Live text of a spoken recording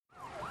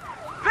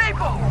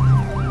People,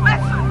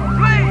 listen,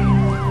 please.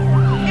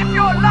 If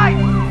your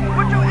life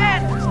were to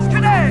end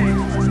today,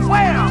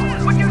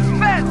 where would you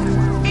spend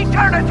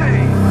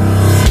eternity?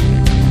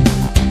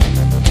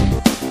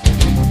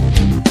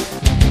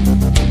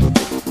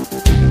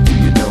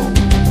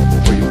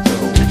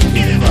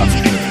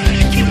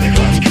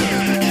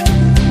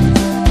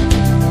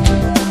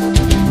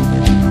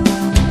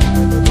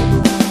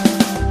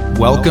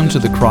 Welcome to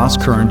the Cross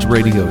Current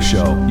Radio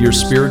Show, your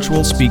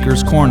spiritual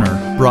speaker's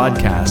corner,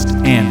 broadcast,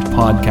 and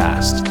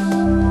podcast.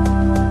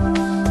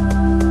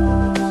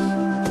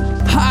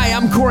 Hi,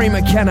 I'm Corey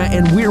McKenna,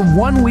 and we're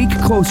 1 week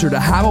closer to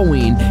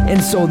Halloween,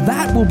 and so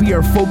that will be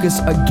our focus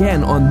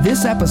again on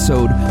this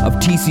episode of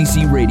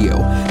TCC Radio.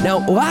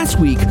 Now, last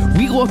week,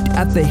 we looked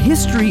at the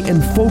history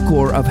and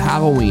folklore of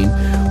Halloween,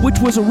 which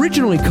was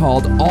originally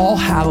called All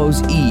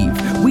Hallows Eve.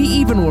 We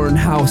even learned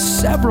how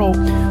several,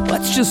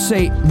 let's just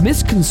say,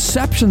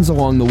 misconceptions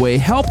along the way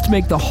helped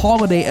make the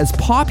holiday as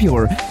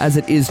popular as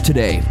it is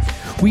today.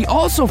 We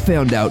also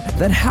found out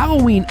that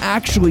Halloween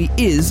actually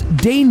is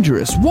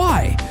dangerous.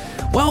 Why?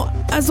 Well,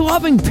 as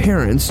loving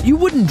parents, you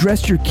wouldn't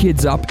dress your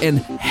kids up and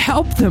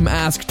help them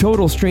ask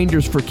total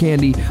strangers for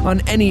candy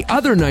on any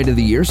other night of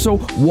the year, so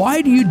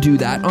why do you do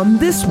that on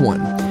this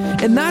one?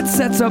 And that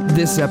sets up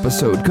this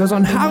episode, because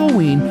on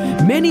Halloween,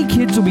 many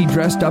kids will be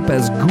dressed up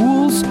as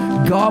ghouls,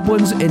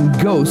 goblins,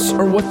 and ghosts,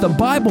 or what the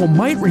Bible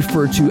might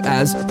refer to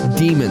as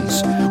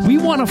demons. We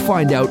want to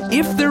find out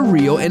if they're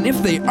real, and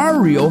if they are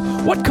real,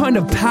 what kind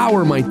of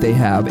power might they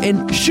have,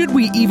 and should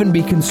we even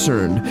be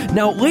concerned?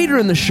 Now, later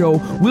in the show,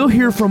 we'll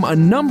hear from a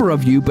number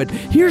of you, but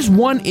here's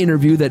one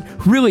interview that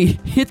really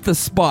hit the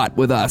spot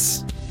with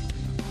us.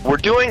 We're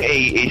doing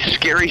a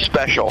scary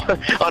special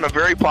on a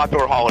very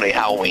popular holiday,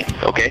 Halloween,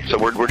 okay? So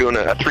we're doing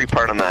a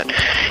three-part on that.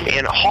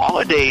 And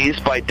holidays,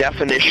 by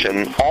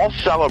definition, all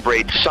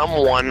celebrate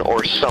someone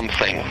or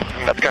something.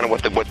 That's kind of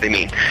what they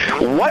mean.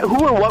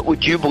 Who or what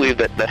would you believe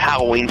that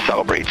Halloween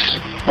celebrates?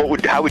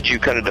 How would you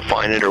kind of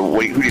define it, or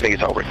who do you think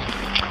it celebrates?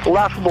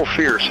 Laughable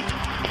fears.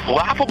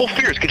 Laughable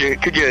fears. Could you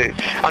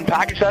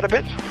unpackage that a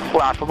bit?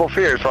 Laughable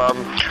fears.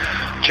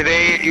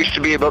 Today it used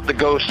to be about the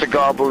ghosts, the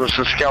goblins,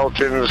 the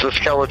skeletons, the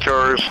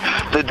Skeletors,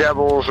 the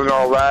devils, and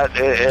all that,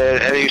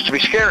 and it used to be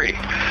scary.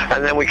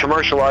 And then we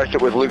commercialized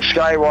it with Luke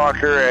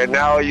Skywalker, and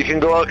now you can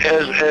go out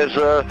as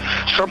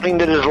something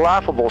that is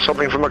laughable,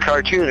 something from a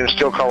cartoon, and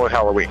still call it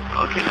Halloween.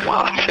 Okay,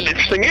 wow, that's an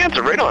interesting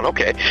answer. Right on.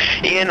 Okay,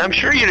 and I'm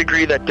sure you'd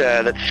agree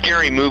that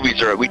scary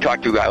movies are. We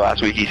talked to a guy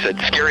last week. He said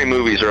scary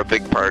movies are a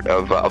big part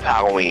of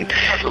Halloween.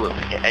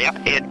 Absolutely.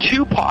 And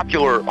two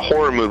popular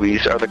horror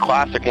movies are the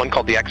classic one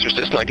called The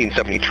Exorcist,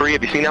 1973.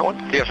 Have you seen that one?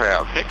 Yes, I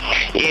have.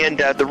 Okay. And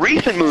the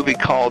recent movie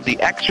called The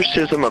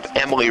Exorcism of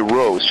Emily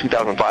Rose,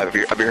 2005.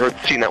 Have you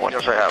seen that one?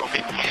 Yes, I have.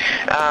 Okay.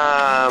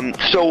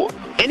 So,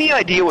 any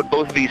idea what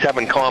both of these have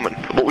in common?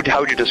 How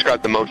would you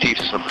describe the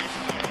motifs?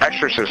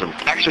 Exorcism.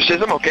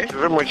 Exorcism, okay.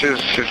 Which is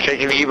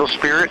taking the evil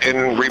spirit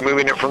and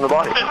removing it from the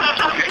body.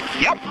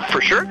 Okay. Yep,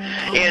 for sure.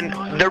 And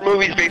they're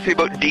movies basically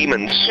about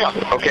demons. Yeah.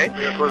 Okay.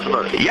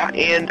 Yeah.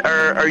 And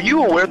are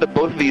you aware that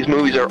both of these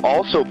movies are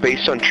also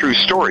based on true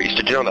stories?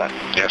 Did you know that?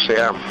 Yes, they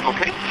are.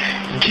 Okay.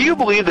 Do you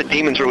believe that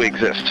demons really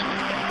exist?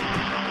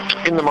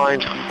 In the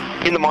mind.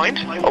 In the mind?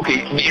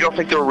 Okay, you don't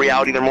think they're a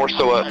reality, they're more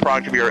so a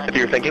product of your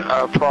thinking?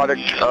 A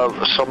product of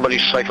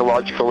somebody's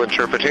psychological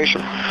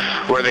interpretation,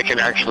 where they can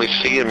actually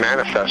see and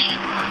manifest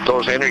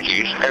those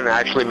energies and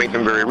actually make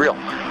them very real.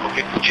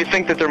 Okay. Do you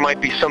think that there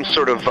might be some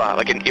sort of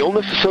like an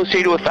illness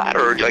associated with that,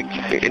 or like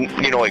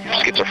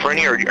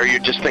schizophrenia, or are you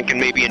just thinking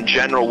maybe in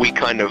general we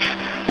kind of?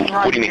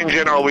 What do you mean? In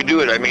general, we do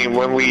it. I mean,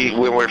 when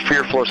we're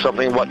fearful of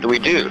something, what do?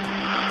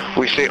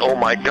 We say, "Oh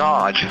my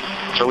God."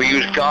 So we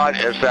use God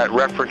as that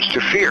reference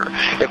to fear.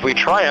 If we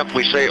triumph,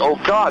 we say, "Oh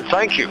God,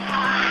 thank you."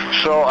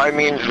 So, I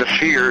mean, the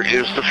fear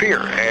is the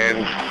fear.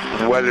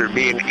 And whether it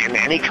be in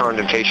any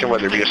connotation,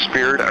 whether it be a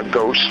spirit, a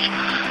ghost,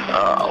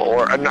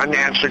 or an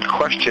unanswered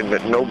question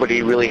that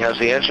nobody really has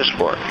the answers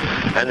for,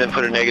 and then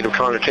put a negative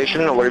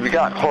connotation in it, what have you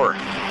got? Horror.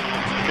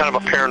 Kind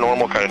of a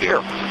paranormal kind of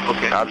deal.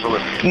 Okay.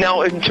 Absolutely.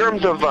 Now, in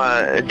terms of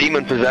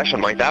demon possession,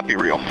 might that be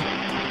real?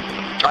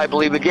 I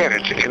believe, again,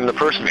 it's in the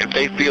person. If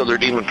they feel they're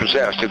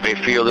demon-possessed, if they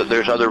feel that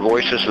there's other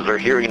voices that they're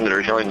hearing that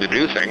are telling them to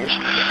do things,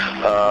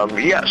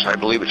 yes, I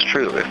believe it's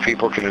true. If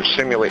people can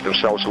simulate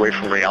themselves away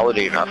from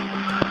reality enough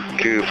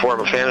to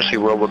form a fantasy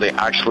world where they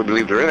actually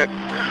believe they're in it,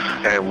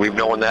 and we've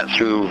known that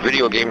through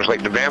video games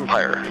like the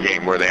Vampire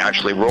game, where they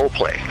actually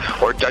role-play,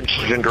 or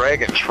Dungeons &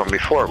 Dragons from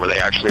before, where they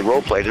actually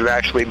role-played and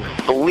actually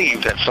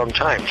believed at some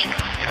times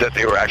that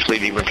they were actually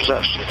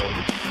demon-possessed.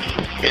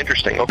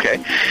 Interesting,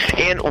 okay.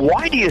 And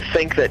why do you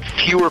think that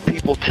fewer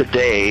people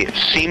today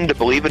seem to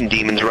believe in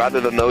demons rather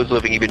than those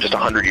living even just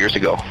 100 years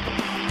ago?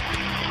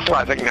 Well,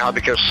 I think now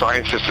because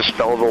science has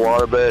dispelled a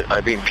lot of it. I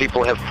mean,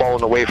 people have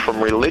fallen away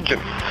from religion.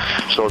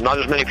 So not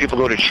as many people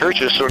go to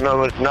churches, so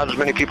not as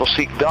many people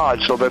seek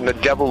God, so then the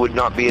devil would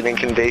not be an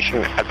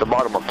incantation at the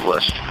bottom of the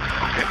list.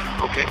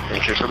 Okay.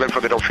 So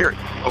therefore they don't fear it.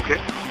 Okay.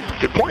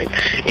 Good point.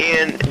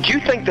 And do you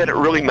think that it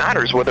really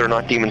matters whether or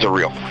not demons are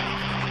real?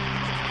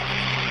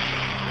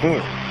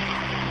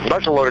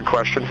 That's a loaded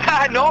question.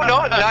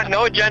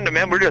 No agenda,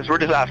 man. We're just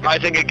asking. I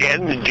think,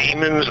 again, the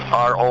demons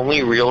are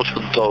only real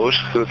to those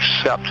who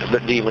accept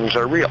that demons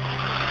are real.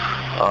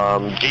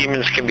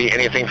 Demons can be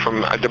anything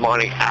from a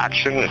demonic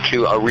action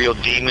to a real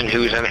demon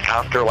who's an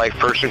afterlife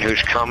person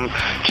who's come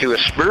to a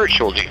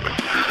spiritual demon.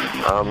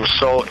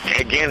 So,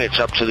 again, it's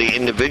up to the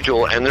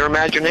individual and their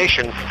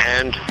imagination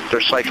and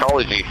their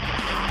psychology,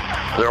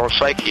 their own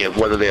psyche, of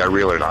whether they are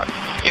real or not.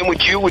 And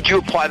would you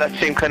apply that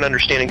same kind of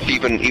understanding to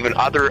even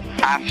other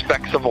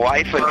aspects of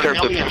life in terms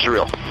of it's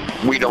real?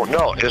 We don't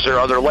know. Is there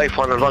other life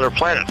on another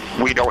planet?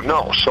 We don't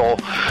know. So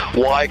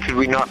why could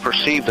we not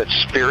perceive that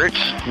spirits,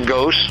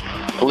 ghosts,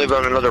 live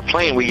on another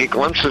plane? We get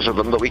glimpses of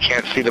them, but we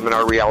can't see them in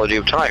our reality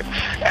of time.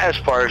 As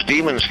far as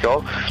demons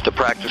go, the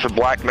practice of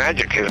black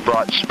magic has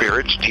brought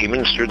spirits,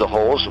 demons through the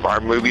holes.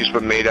 Our movies have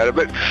been made out of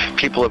it.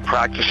 People have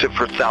practiced it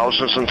for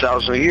thousands and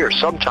thousands of years,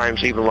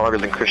 sometimes even longer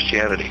than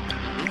Christianity.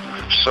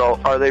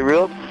 So are they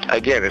real?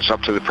 Again, it's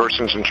up to the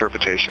person's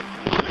interpretation.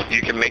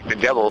 You can make the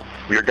devil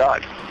your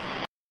God.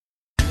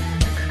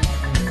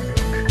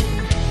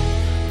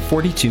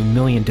 42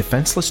 million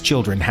defenseless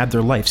children had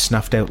their life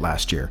snuffed out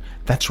last year.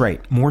 That's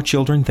right, more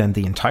children than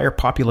the entire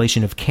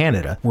population of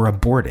Canada were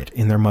aborted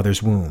in their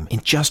mother's womb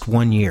in just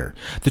 1 year.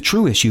 The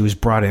true issue is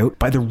brought out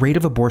by the rate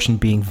of abortion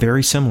being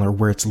very similar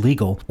where it's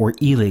legal or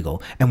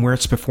illegal and where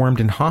it's performed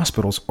in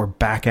hospitals or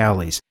back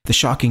alleys. The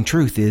shocking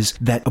truth is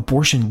that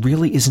abortion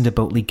really isn't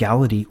about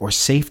legality or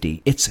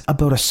safety. It's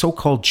about a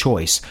so-called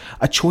choice,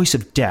 a choice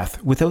of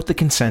death without the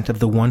consent of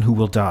the one who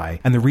will die.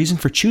 And the reason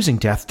for choosing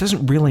death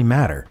doesn't really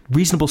matter.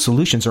 Reasonable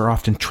solutions are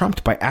often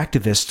trumped by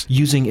activists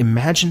using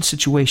imagined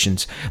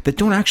situations that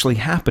don't actually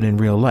happen in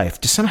real life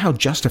to somehow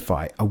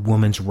justify a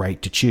woman's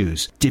right to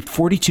choose. Did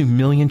 42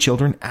 million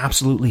children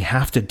absolutely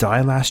have to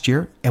die last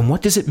year? And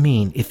what does it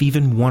mean if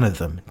even one of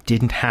them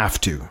didn't have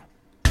to?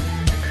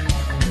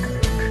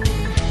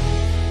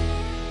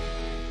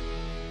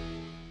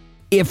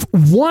 If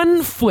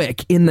one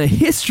flick in the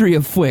history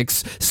of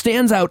flicks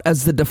stands out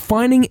as the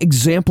defining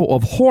example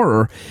of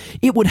horror,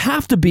 it would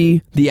have to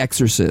be The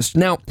Exorcist.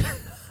 Now,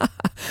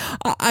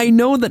 I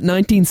know that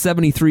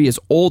 1973 is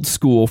old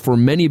school for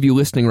many of you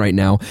listening right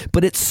now,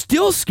 but it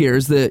still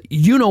scares the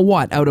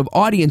you-know-what out of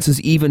audiences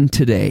even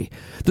today.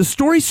 The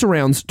story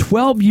surrounds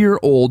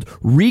 12-year-old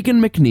Regan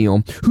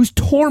McNeil, who's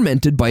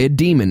tormented by a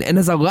demon, and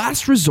as a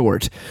last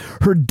resort,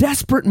 her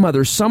desperate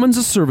mother summons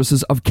the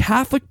services of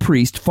Catholic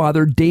priest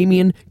Father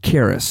Damien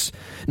Karras.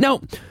 Now,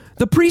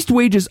 the priest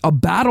wages a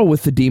battle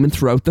with the demon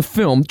throughout the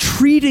film,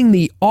 treating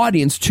the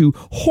audience to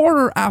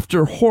horror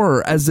after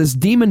horror as this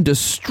demon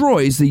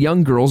destroys the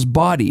young girl's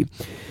body.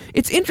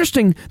 It's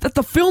interesting that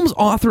the film's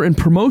author and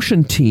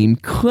promotion team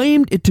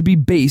claimed it to be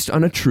based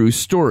on a true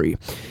story.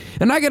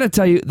 And I gotta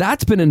tell you,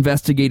 that's been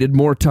investigated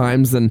more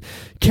times than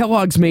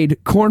Kellogg's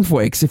made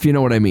cornflakes, if you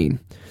know what I mean.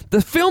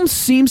 The film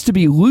seems to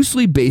be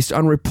loosely based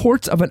on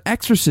reports of an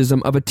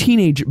exorcism of a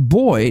teenage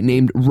boy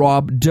named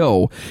Rob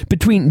Doe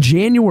between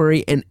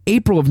January and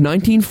April of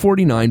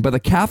 1949 by the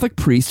Catholic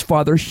priest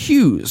Father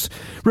Hughes.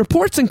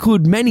 Reports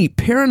include many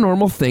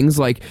paranormal things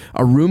like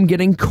a room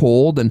getting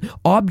cold and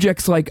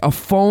objects like a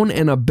phone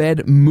and a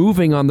bed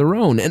moving on their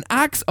own, and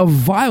acts of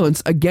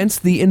violence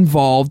against the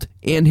involved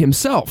and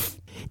himself.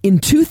 In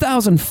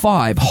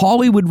 2005,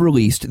 Hollywood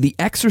released The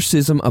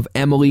Exorcism of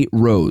Emily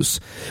Rose.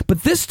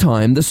 But this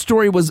time, the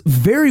story was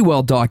very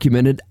well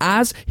documented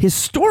as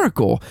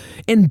historical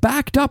and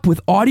backed up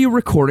with audio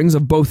recordings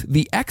of both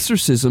the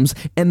exorcisms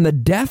and the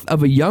death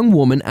of a young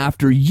woman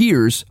after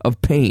years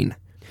of pain.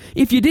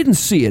 If you didn't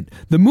see it,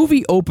 the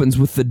movie opens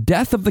with the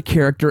death of the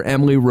character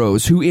Emily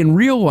Rose, who in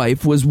real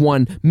life was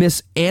one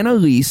Miss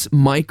Annalise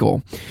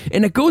Michael,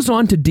 and it goes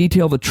on to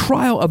detail the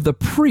trial of the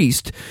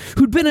priest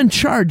who'd been in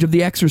charge of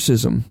the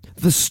exorcism.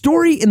 The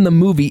story in the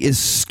movie is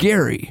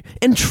scary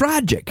and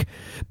tragic,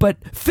 but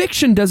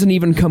fiction doesn't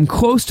even come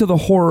close to the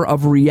horror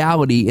of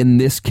reality in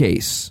this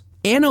case.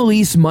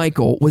 Annalise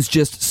Michael was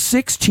just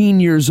 16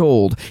 years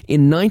old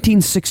in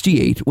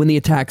 1968 when the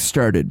attack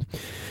started.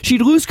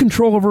 She'd lose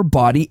control of her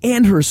body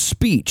and her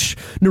speech.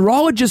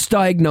 Neurologists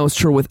diagnosed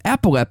her with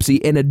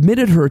epilepsy and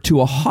admitted her to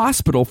a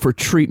hospital for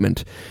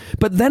treatment.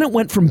 But then it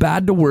went from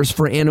bad to worse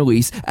for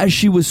Annalise, as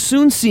she was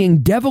soon seeing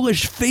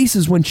devilish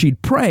faces when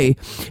she'd pray,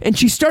 and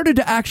she started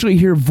to actually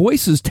hear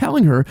voices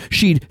telling her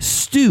she'd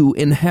stew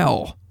in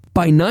hell.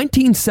 By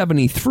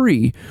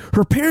 1973,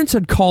 her parents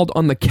had called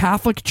on the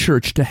Catholic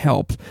Church to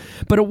help,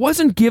 but it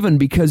wasn't given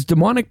because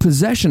demonic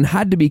possession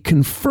had to be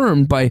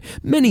confirmed by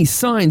many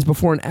signs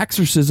before an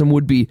exorcism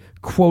would be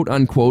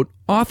quote-unquote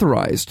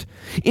authorized.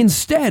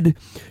 Instead,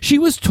 she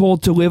was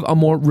told to live a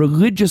more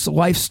religious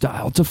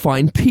lifestyle to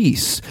find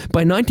peace.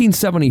 By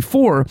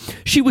 1974,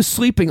 she was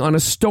sleeping on a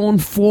stone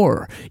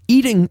floor,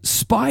 eating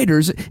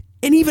spiders,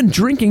 and even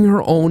drinking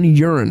her own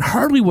urine.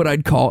 Hardly what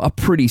I'd call a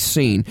pretty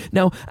scene.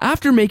 Now,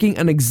 after making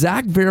an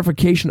exact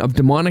verification of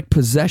demonic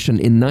possession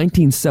in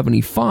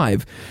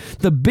 1975,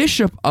 the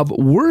Bishop of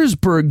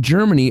Würzburg,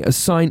 Germany,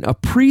 assigned a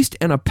priest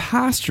and a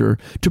pastor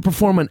to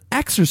perform an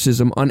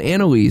exorcism on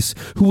Anneliese,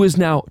 who was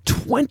now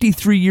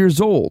 23 years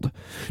old.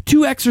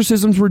 2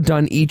 exorcisms were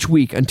done each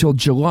week until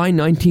July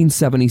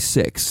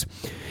 1976.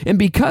 And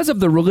because of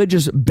the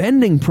religious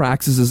bending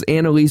practices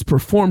Anneliese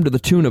performed to the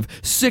tune of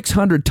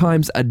 600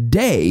 times a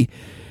day,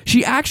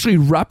 she actually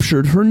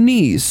ruptured her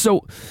knees.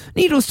 So,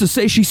 needless to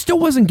say, she still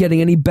wasn't getting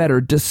any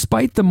better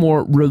despite the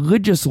more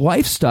religious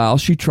lifestyle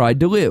she tried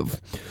to live.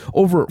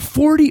 Over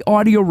 40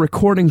 audio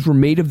recordings were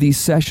made of these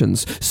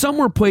sessions. Some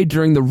were played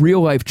during the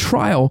real-life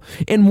trial,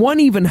 and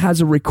one even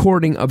has a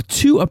recording of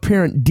 2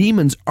 apparent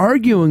demons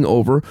arguing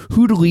over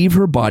who to leave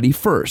her body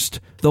first.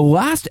 The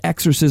last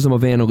exorcism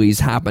of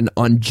Anneliese happened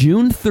on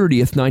June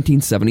 30th,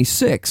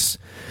 1976.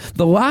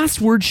 The last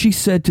words she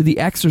said to the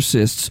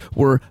exorcists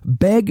were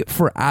 "beg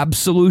for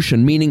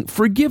absolution," meaning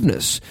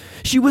forgiveness.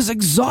 She was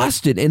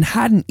exhausted and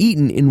hadn't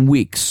eaten in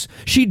weeks.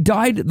 She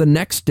died the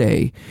next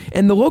day,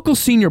 and the local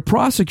senior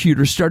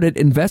prosecutor started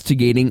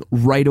investigating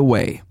right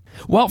away.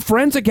 Well,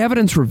 forensic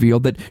evidence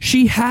revealed that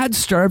she had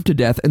starved to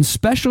death, and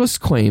specialists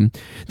claim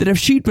that if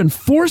she'd been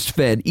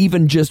force-fed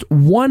even just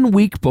 1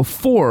 week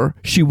before,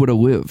 she would have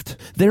lived.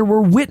 There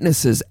were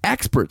witnesses,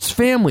 experts,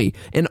 family,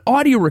 and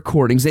audio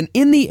recordings, and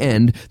in the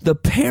end, the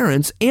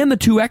parents and the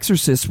 2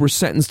 exorcists were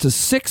sentenced to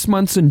 6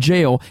 months in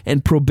jail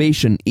and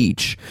probation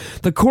each.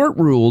 The court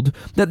ruled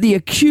that the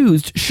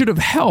accused should have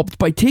helped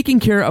by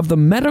taking care of the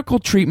medical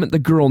treatment the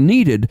girl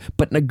needed,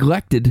 but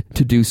neglected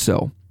to do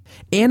so.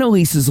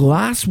 Anneliese's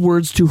last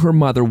words to her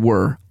mother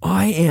were,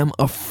 "I am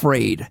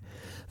afraid."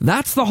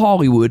 That's the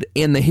Hollywood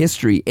and the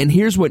history, and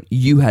here's what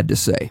you had to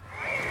say.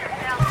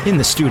 In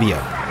the studio.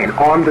 And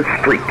on the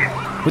street.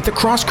 With the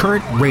Cross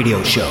Current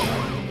Radio Show.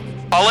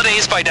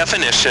 Holidays, by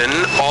definition,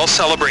 all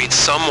celebrate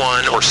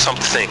someone or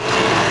something.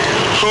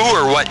 Who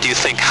or what do you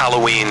think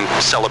Halloween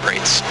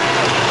celebrates?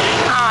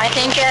 I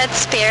think it's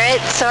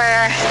spirits or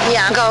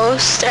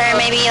ghosts or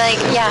maybe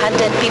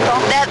dead people.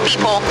 Dead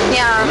people.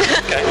 Yeah.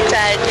 Okay.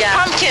 Dead. Yeah.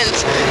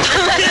 Pumpkins.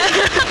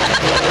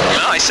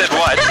 No, I said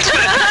what?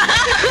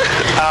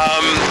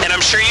 And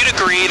I'm sure you'd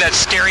agree that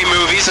scary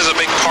movies is a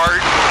big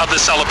part of the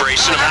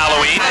celebration of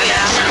Halloween.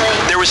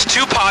 Yeah. There was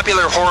 2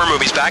 popular horror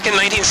movies. Back in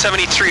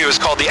 1973, it was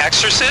called The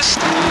Exorcist.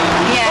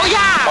 Yeah. Oh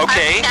yeah.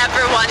 Okay. I've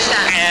never watched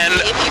that. And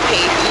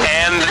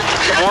and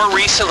more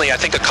recently, I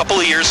think a couple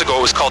of years ago,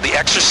 it was called The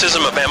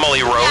Exorcism of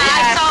Emily Rose.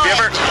 Yeah, I saw Have you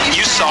ever?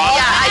 You saw it?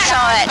 Yeah, I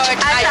saw it.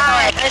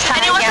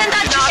 And it wasn't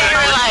that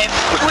scary.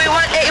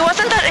 It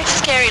wasn't that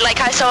scary. Like,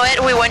 I saw it.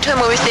 We went to a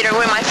movie theater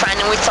with my friend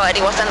and we saw it.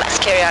 It wasn't that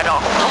scary at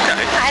all. Okay.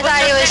 I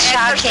thought it was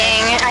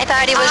shocking. I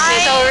thought it was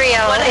so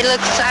real. It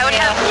looked so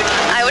real.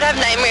 I would have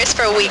nightmares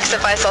for weeks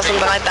if I saw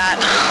something like that.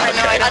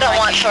 Okay. I don't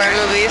watch horror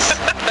movies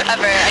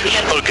ever.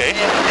 Okay.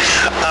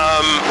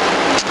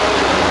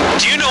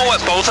 Do you know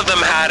what both of them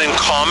had in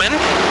common?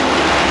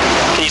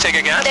 Can you take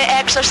a guess? The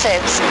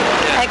Exorcist.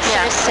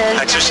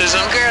 Exorcism?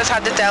 Girls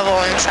had the devil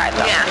inside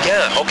them.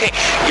 Yeah. Okay.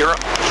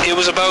 It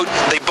was about.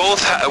 They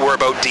both were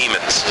about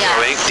demons. Yes.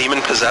 Right?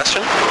 Demon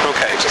possession.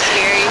 Okay. Which is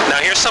scary. Now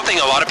here's something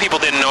a lot of people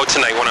didn't know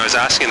tonight when I was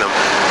asking them,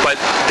 but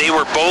they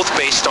were both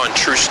based on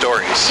true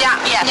stories. Yeah.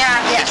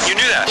 You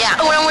knew that?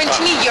 Yeah. When I went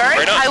to New York,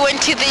 Right on. I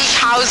went to the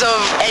house of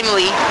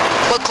Emily.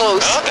 We're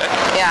close. Okay.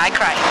 Yeah, I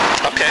cried.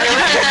 Okay.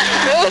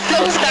 It was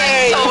so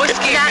scary. So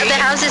scary. Yeah, the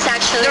house is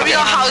actually The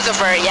real house of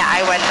her. Yeah,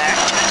 I went there.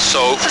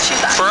 So,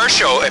 for our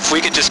show, if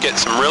we could just get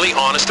some really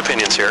honest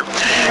opinions here,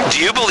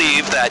 do you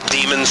believe that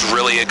demons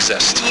really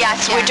exist?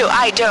 Yes, we do.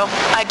 I do.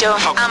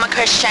 How- I'm a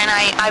Christian.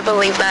 I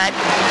believe that.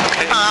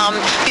 Okay.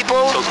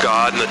 People. So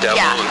God and the devil.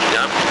 Yeah.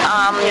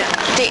 And,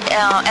 The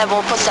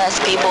evil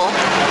possessed people.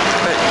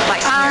 By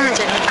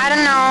spirits. I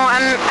don't know.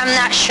 I'm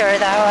not sure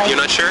though. You're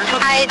not sure?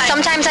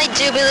 Sometimes I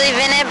do believe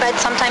in it, but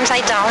sometimes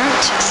I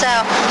don't. So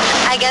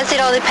I guess it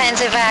all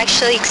depends if I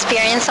actually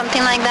experience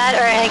something like that,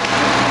 or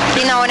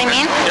you know what I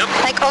mean? Yep.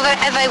 Like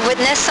if I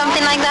witnessed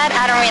something like that,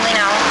 I don't really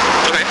know.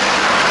 Okay.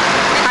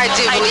 I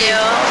do believe.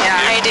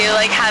 Yeah. I do,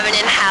 like heaven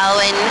and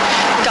hell, and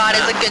God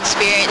is a good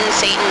spirit, and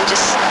Satan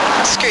just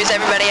screws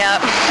everybody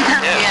up.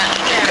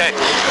 Yeah. Okay.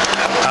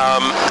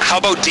 How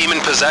about demon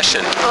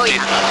possession? Oh Do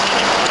yeah. you-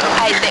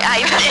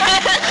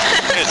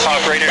 Good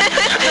talk right here.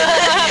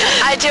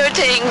 I do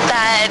think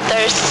that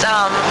there's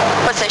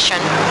possession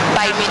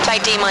by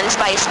demons,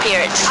 by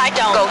spirits. I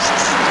don't.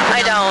 Ghosts.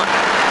 I don't.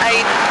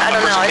 I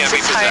don't know. Can't It's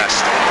be just hard.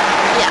 possessed.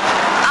 Yeah.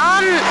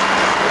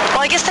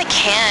 Well, I guess I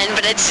can,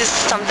 but it's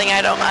just something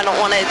I don't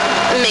want to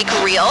make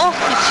real.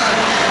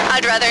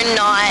 I'd rather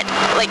not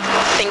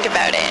think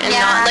about it and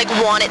not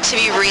want it to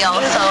be real.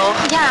 So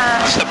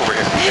Yeah. Step over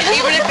here.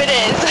 even if it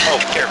is. Oh,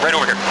 here, right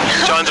over here.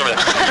 John's over there.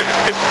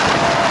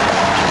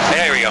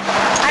 There we go.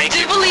 I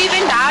do believe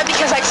in that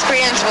because I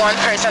experienced one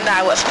person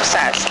that was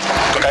possessed.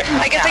 Okay.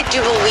 I guess I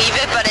do believe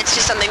it, but it's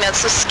just something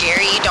that's so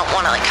scary you don't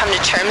want to come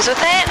to terms with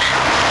it.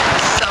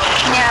 So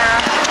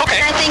Yeah. Okay.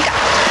 And I think,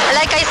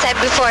 like I said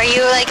before,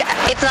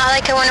 it's not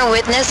like I want to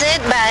witness it,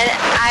 but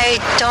I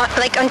don't,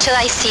 until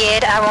I see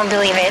it, I won't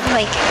believe it.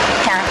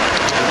 Yeah.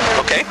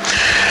 Okay.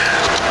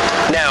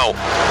 Now,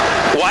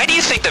 why do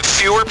you think that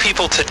fewer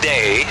people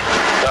today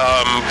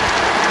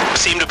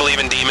seem to believe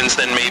in demons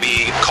than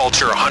maybe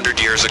culture 100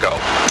 years ago?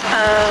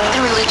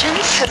 The religions,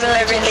 because of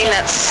everything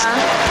that's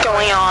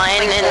going on,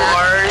 and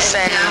wars,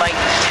 and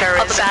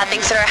terrorism, all the bad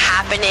things that are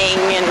happening,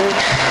 and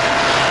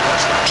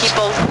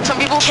some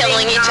people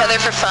killing each other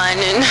for fun,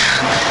 and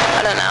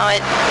I don't know,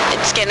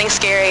 it's getting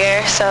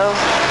scarier, so.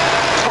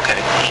 Okay.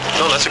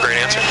 No, that's a great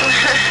answer.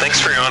 Thanks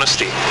for your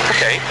honesty.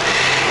 Okay.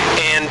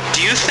 And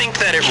do you think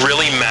that it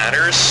really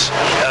matters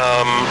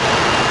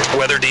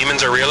whether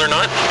demons are real or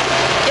not?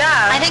 Yeah.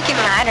 I think it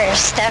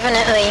matters,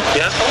 definitely.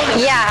 Yeah?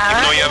 Yeah.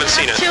 Even though you haven't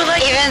seen it?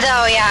 Even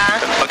though, yeah.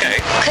 Okay.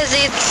 Because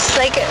it's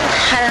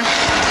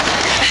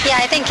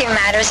I think it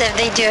matters if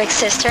they do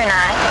exist or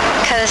not.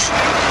 Because,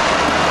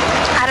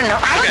 I don't know.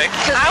 Okay.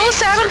 I would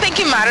say I don't think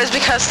it matters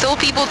because still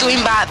people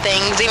doing bad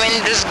things, even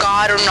if there's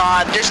God or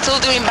not, they're still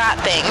doing bad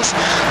things.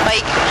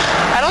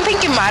 I don't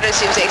think it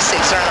matters if they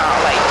exist or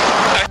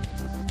not.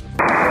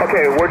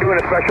 Okay, we're doing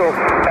a special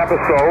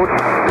episode.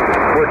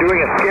 We're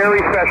doing a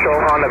scary special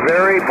on a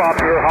very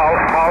popular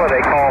holiday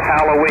called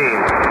Halloween.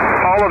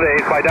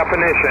 Holidays, by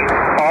definition,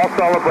 all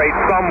celebrate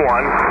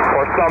someone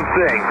or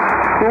something.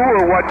 Who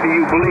or what do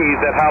you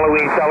believe that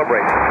Halloween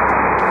celebrates?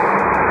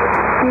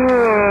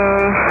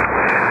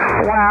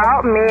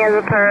 Well, me as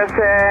a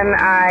person,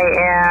 I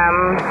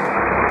am,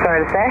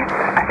 sorry to say,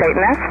 a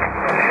Satanist.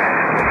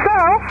 So,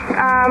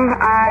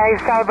 I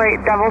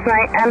celebrate Devil's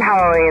Night and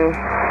Halloween.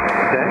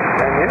 Okay,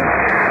 and you?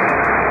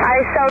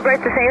 I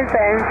celebrate the same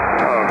thing.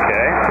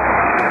 Okay.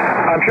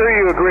 I'm sure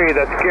you agree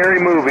that scary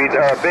movies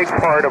are a big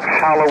part of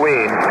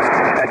Halloween.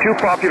 And two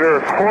popular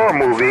horror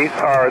movies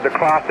are the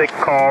classic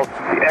called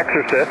The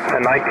Exorcist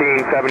in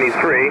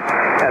 1973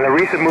 and the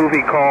recent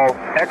movie called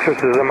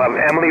Exorcism of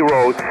Emily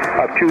Rose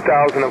of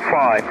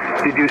 2005.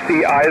 Did you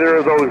see either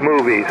of those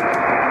movies?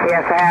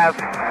 Yes, I have.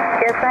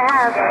 Yes, I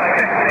have.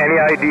 Any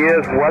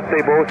ideas what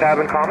they both have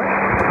in common?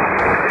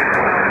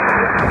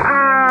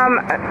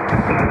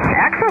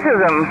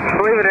 Exorcism,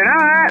 believe it or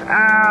not,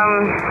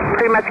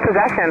 pretty much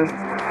possession.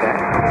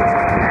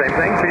 Same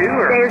thing for you?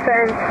 Or? Same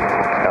thing.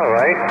 All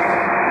right.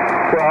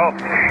 Well,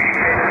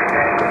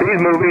 these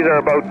movies are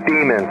about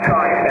demons.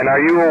 And are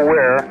you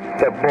aware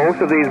that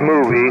both of these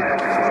movies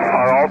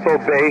are also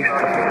based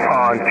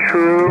on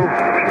true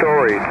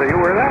stories? Are you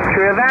aware of that?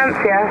 True events,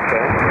 yes.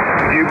 Okay.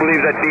 Do you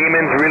believe that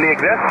demons really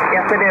exist?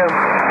 Yes, I do.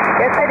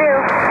 Yes, I do.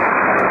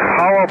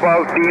 How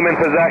about demon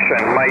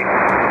possession?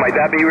 Might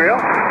that be real?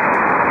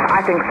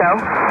 I think so.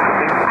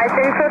 I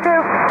think so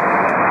too.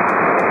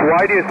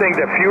 Why do you think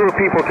that fewer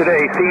people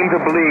today seem to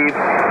believe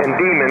in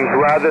demons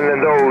rather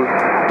than those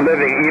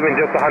living even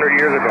just 100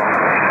 years ago?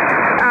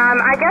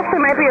 I guess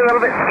they might be a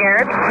little bit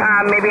scared,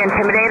 maybe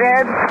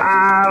intimidated.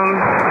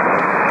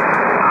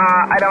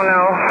 I don't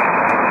know.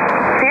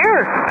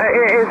 Fear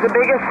is the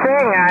biggest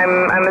thing,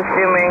 I'm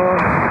assuming.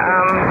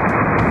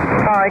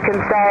 That's all I can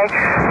say.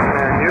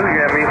 And you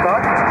have any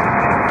thoughts?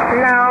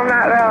 No,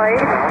 not really.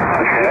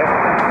 Okay.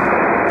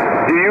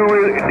 Do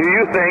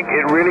you think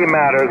it really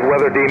matters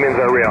whether demons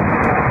are real?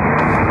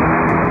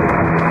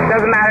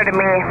 Doesn't matter to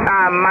me.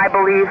 My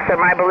beliefs are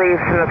my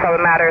beliefs, and that's all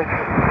that matters.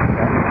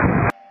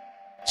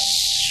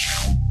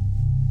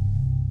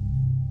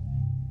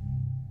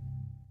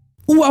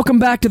 Welcome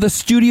back to the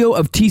studio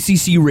of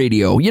TCC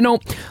Radio. You know,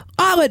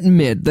 I'll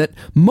admit that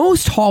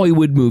most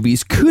Hollywood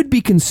movies could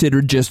be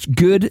considered just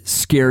good,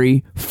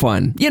 scary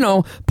fun. You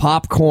know,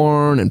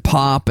 popcorn and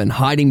pop and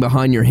hiding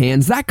behind your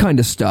hands, that kind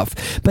of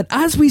stuff. But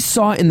as we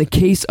saw in the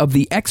case of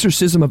The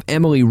Exorcism of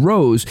Emily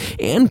Rose,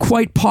 and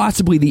quite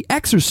possibly The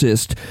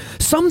Exorcist,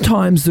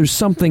 sometimes there's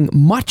something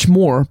much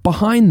more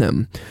behind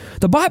them.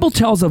 The Bible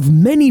tells of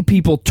many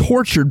people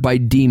tortured by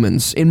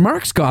demons. In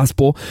Mark's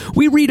Gospel,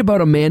 we read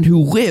about a man who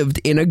lived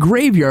in a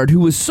graveyard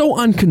who was so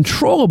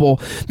uncontrollable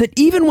that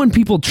even when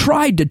people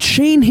tried to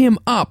chain him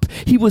up,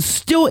 he was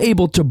still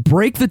able to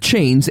break the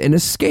chains and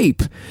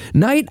escape.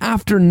 Night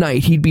after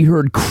night, he'd be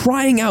heard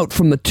crying out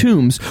from the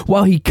tombs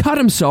while he cut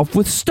himself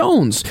with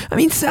stones. I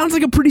mean, sounds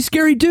like a pretty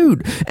scary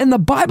dude. And the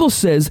Bible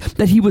says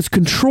that he was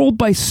controlled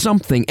by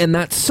something, and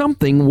that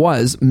something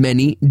was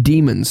many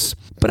demons.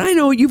 But I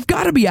know you've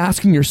got to be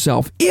asking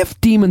yourself, if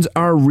demons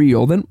are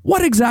real, then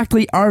what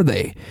exactly are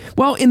they?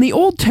 Well, in the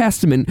Old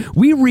Testament,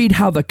 we read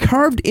how the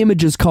carved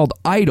images called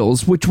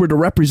idols, which were to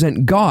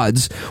represent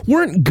gods,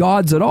 weren't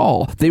gods at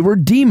all. They were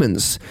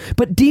demons.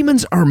 But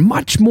demons are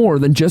much more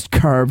than just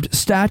carved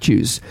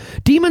statues.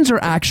 Demons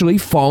are actually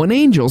fallen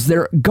angels.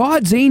 They're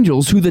God's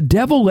angels who the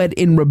devil led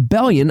in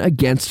rebellion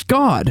against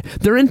God.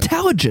 They're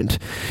intelligent,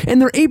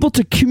 and they're able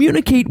to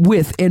communicate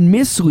with and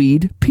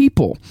mislead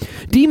people.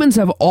 Demons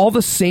have all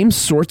the same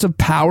sorts of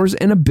powers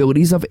and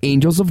abilities of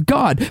angels of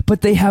God,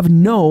 but they have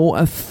no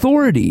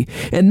authority.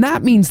 And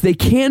that means they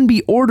can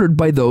be ordered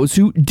by those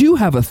who do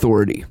have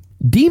authority.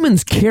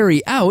 Demons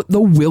carry out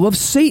the will of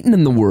Satan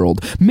in the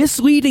world,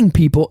 misleading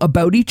people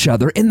about each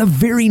other and the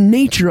very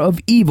nature of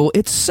evil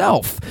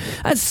itself.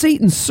 As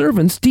Satan's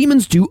servants,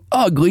 demons do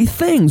ugly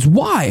things.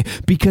 Why?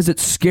 Because it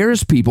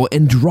scares people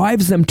and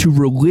drives them to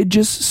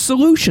religious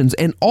solutions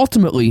and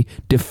ultimately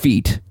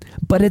defeat.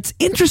 But it's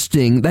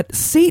interesting that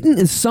Satan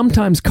is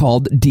sometimes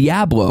called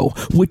Diablo,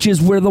 which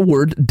is where the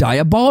word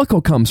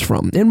diabolical comes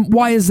from. And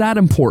why is that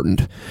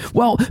important?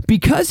 Well,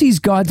 because he's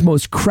God's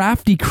most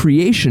crafty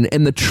creation,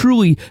 and the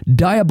truly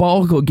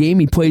diabolical game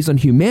he plays on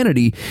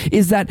humanity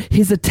is that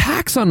his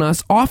attacks on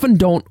us often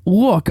don't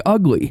look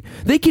ugly.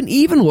 They can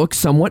even look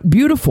somewhat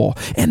beautiful.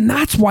 And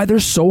that's why they're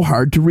so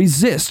hard to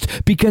resist,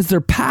 because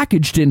they're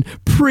packaged in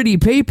pretty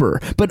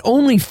paper, but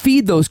only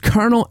feed those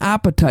carnal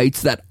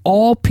appetites that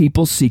all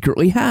people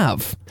secretly have.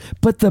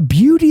 But the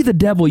beauty the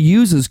devil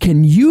uses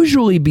can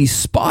usually be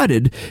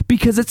spotted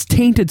because it's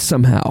tainted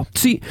somehow.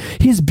 See,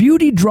 his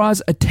beauty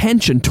draws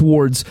attention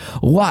towards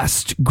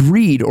lust,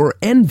 greed, or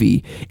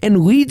envy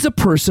and leads a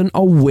person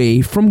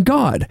away from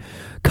God.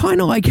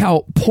 Kind of like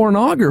how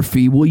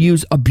pornography will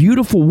use a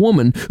beautiful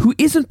woman who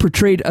isn't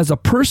portrayed as a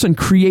person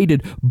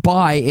created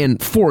by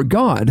and for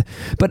God,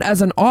 but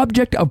as an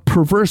object of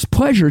perverse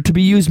pleasure to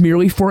be used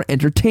merely for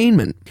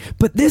entertainment.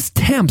 But this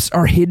tempts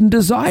our hidden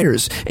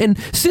desires, and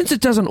since it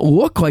doesn't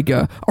look like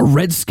a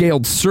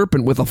red-scaled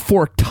serpent with a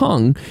forked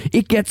tongue,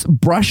 it gets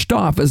brushed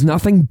off as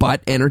nothing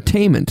but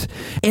entertainment.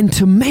 And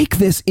to make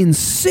this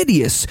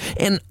insidious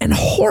and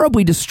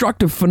horribly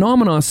destructive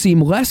phenomena seem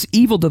less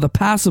evil to the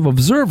passive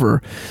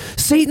observer,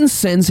 Satan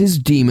sends his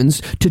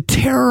demons to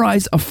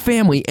terrorize a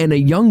family and a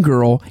young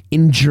girl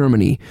in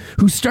Germany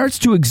who starts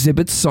to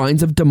exhibit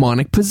signs of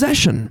demonic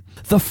possession.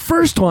 The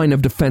first line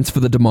of defense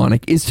for the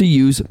demonic is to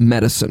use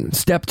medicine.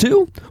 Step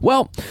 2?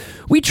 Well,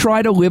 we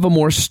try to live a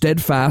more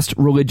steadfast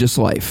religious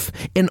life,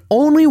 and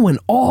only when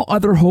all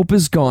other hope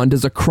is gone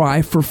does a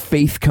cry for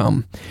faith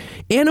come.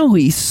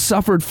 Annalise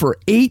suffered for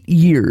 8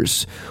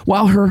 years,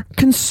 while her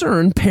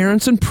concerned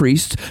parents and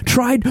priests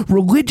tried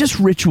religious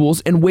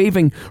rituals and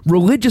waving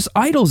religious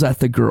idols at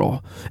the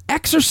girl,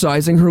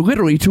 exercising her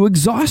literally to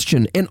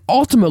exhaustion and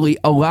ultimately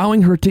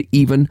allowing her to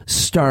even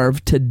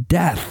starve to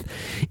death.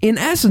 In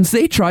essence,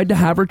 they tried to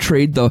have her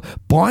trade the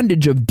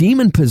bondage of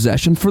demon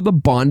possession for the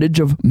bondage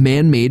of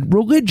man-made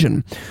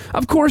religion.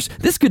 Of course,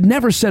 this could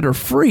never set her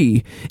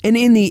free, and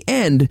in the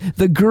end,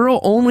 the girl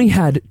only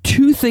had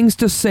 2 things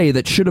to say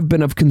that should have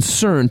been of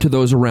concern to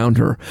those around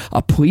her: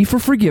 a plea for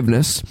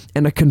forgiveness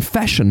and a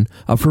confession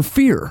of her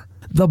fear.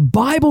 The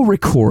Bible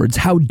records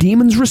how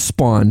demons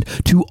respond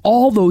to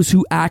all those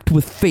who act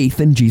with faith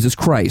in Jesus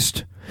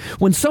Christ.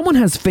 When someone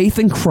has faith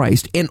in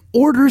Christ and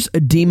orders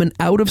a demon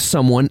out of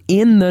someone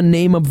in the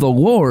name of the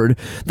Lord,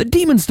 the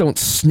demons don't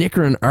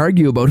snicker and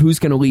argue about who's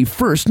going to leave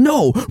first.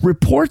 No,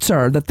 reports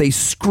are that they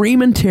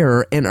scream in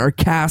terror and are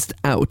cast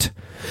out.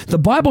 The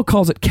Bible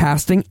calls it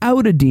casting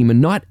out a demon,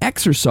 not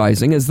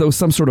exorcising, as though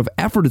some sort of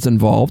effort is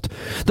involved.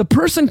 The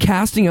person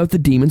casting out the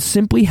demon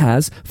simply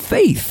has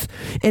faith,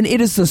 and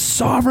it is the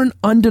sovereign,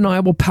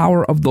 undeniable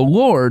power of the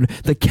Lord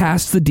that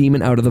casts the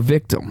demon out of the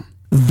victim.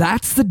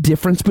 That's the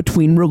difference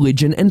between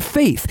religion and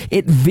faith.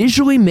 It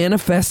visually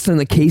manifests in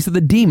the case of the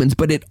demons,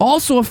 but it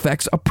also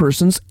affects a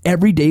person's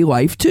everyday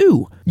life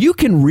too. You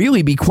can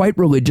really be quite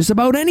religious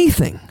about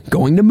anything.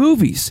 Going to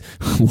movies,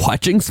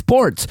 watching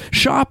sports,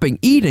 shopping,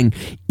 eating,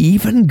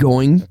 even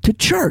going to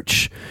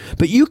church.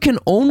 But you can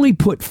only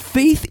put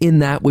faith in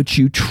that which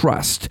you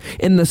trust.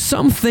 And the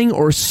something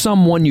or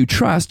someone you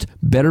trust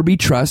better be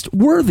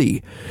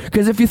trustworthy.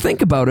 Because if you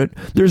think about it,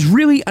 there's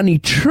really an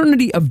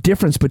eternity of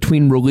difference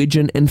between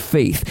religion and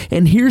faith.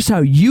 And here's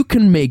how you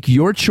can make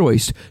your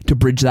choice to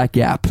bridge that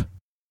gap.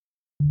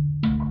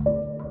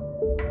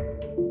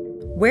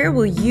 Where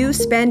will you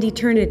spend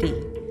eternity?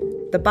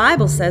 The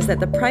Bible says that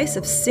the price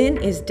of sin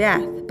is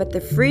death, but the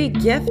free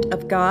gift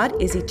of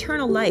God is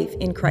eternal life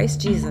in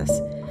Christ Jesus.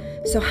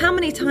 So how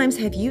many times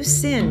have you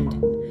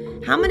sinned?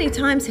 How many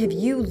times have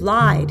you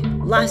lied,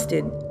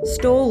 lusted,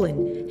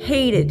 stolen,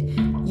 hated,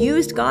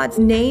 used God's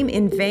name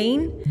in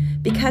vain?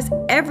 Because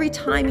every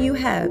time you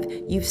have,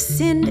 you've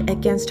sinned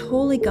against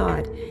holy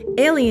God,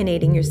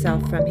 alienating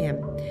yourself from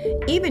Him.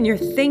 Even your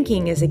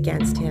thinking is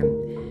against Him.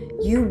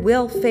 You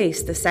will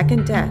face the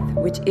second death,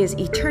 which is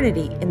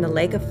eternity in the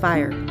lake of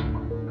fire.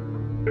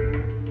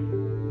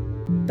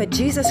 But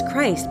Jesus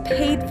Christ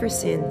paid for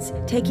sins,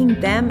 taking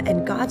them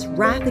and God's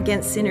wrath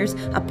against sinners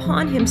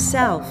upon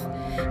Himself.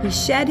 He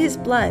shed His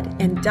blood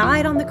and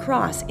died on the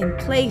cross in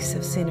place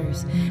of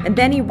sinners. And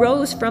then He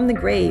rose from the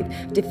grave,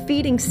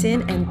 defeating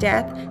sin and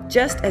death,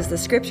 just as the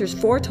Scriptures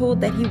foretold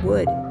that He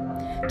would.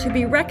 To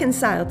be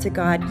reconciled to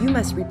God, you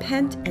must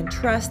repent and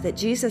trust that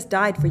Jesus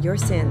died for your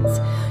sins.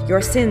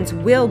 Your sins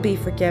will be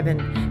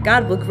forgiven.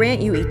 God will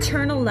grant you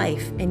eternal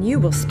life, and you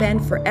will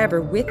spend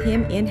forever with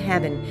Him in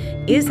heaven.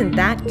 Isn't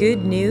that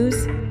good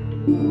news?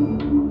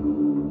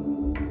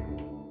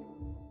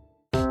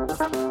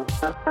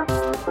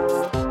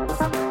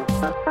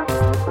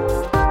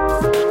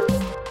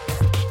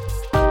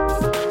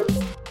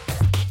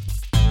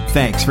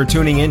 Thanks for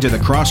tuning in to the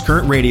Cross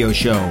Current Radio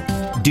Show.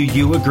 Do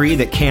you agree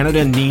that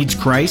Canada needs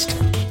Christ?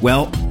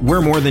 Well, we're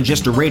more than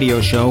just a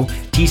radio show.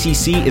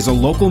 TCC is a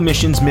local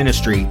missions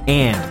ministry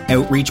and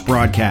outreach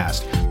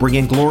broadcast,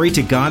 bringing glory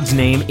to God's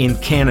name in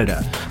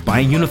Canada by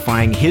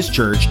unifying His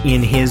church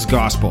in His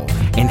gospel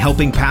and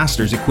helping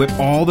pastors equip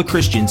all the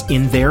Christians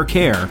in their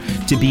care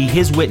to be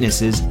His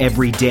witnesses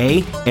every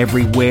day,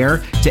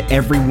 everywhere, to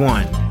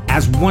everyone,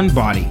 as one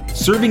body,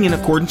 serving in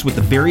accordance with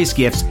the various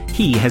gifts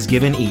He has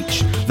given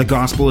each. The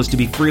gospel is to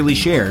be freely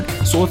shared,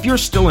 so if you're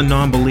still a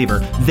non-believer,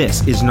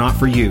 this is not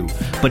for you.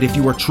 But if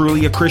you are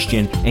truly a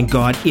Christian and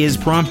God is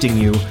prompting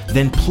you,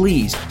 then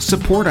please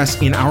support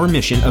us in our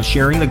mission of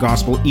sharing the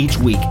gospel each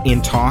week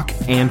in talk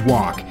and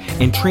walk,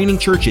 and training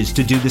churches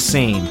to do the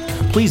same.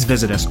 Please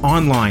visit us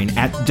online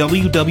at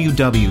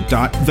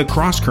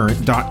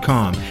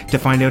www.thecrosscurrent.com to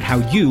find out how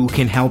you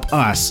can help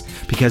us,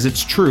 because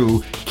it's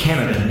true,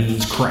 Canada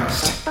needs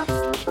Christ.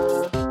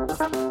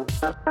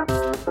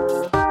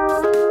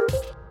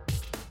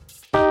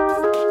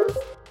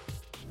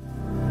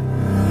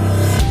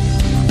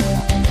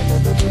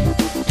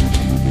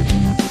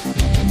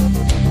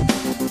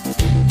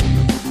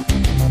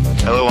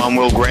 Hello, I'm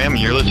Will Graham,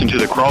 and you're listening to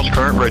the Cross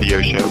Current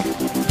Radio Show.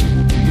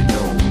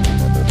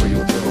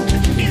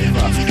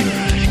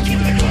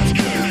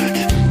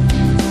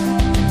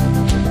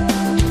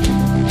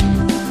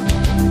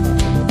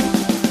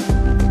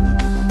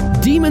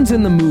 Demons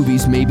in the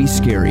movies may be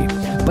scary,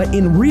 but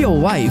in real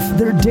life,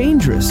 they're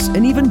dangerous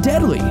and even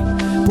deadly.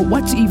 But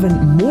what's even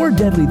more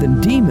deadly than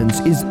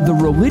demons is the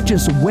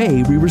religious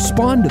way we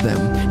respond to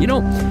them. You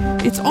know,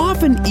 it's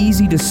often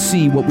easy to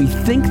see what we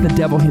think the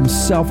devil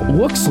himself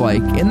looks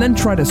like and then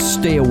try to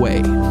stay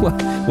away.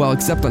 Well,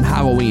 except on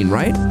Halloween,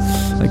 right?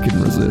 I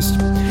couldn't resist.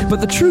 But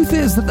the truth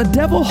is that the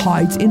devil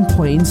hides in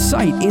plain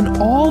sight in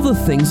all the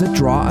things that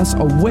draw us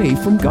away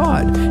from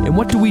God. And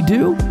what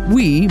do?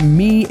 We,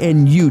 me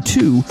and you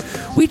too,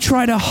 we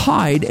try to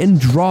hide and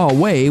draw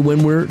away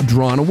when we're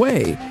drawn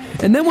away.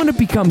 And then when it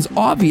becomes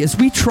obvious,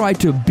 we try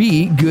to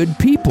be good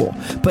people.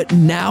 But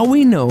now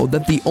we know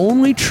that the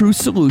only true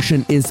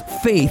solution is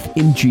faith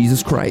in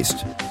Jesus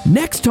Christ.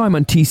 Next time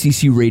on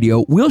TCC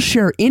Radio, we'll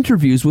share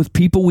interviews with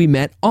people we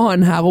met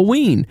on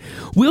Halloween.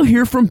 We'll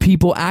hear from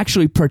people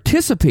actually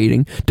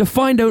participating to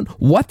find out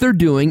what they're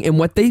doing and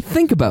what they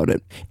think about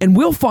it. And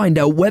we'll find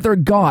out whether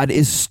God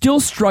is still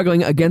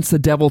struggling against the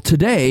devil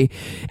today,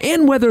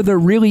 and whether there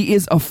really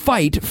is a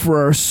fight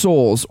for our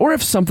souls, or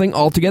if something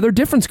altogether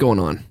different's going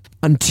on.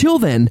 Until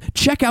then,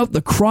 check out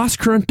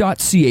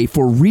thecrosscurrent.ca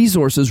for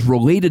resources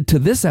related to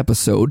this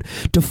episode,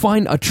 to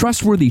find a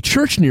trustworthy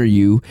church near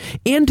you,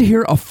 and to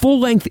hear a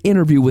full-length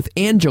interview with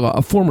Angela,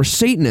 a former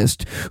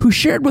Satanist, who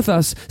shared with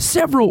us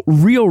several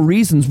real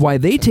reasons why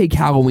they take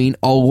Halloween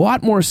a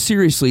lot more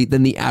seriously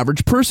than the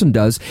average person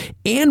does,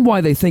 and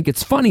why they think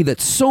it's funny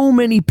that so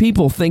many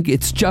people think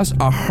it's just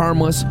a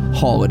harmless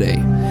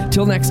holiday.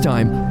 Till next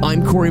time,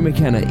 I'm Corey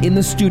McKenna, in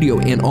the studio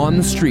and on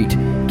the street,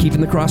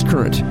 keeping the cross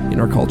current in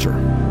our culture.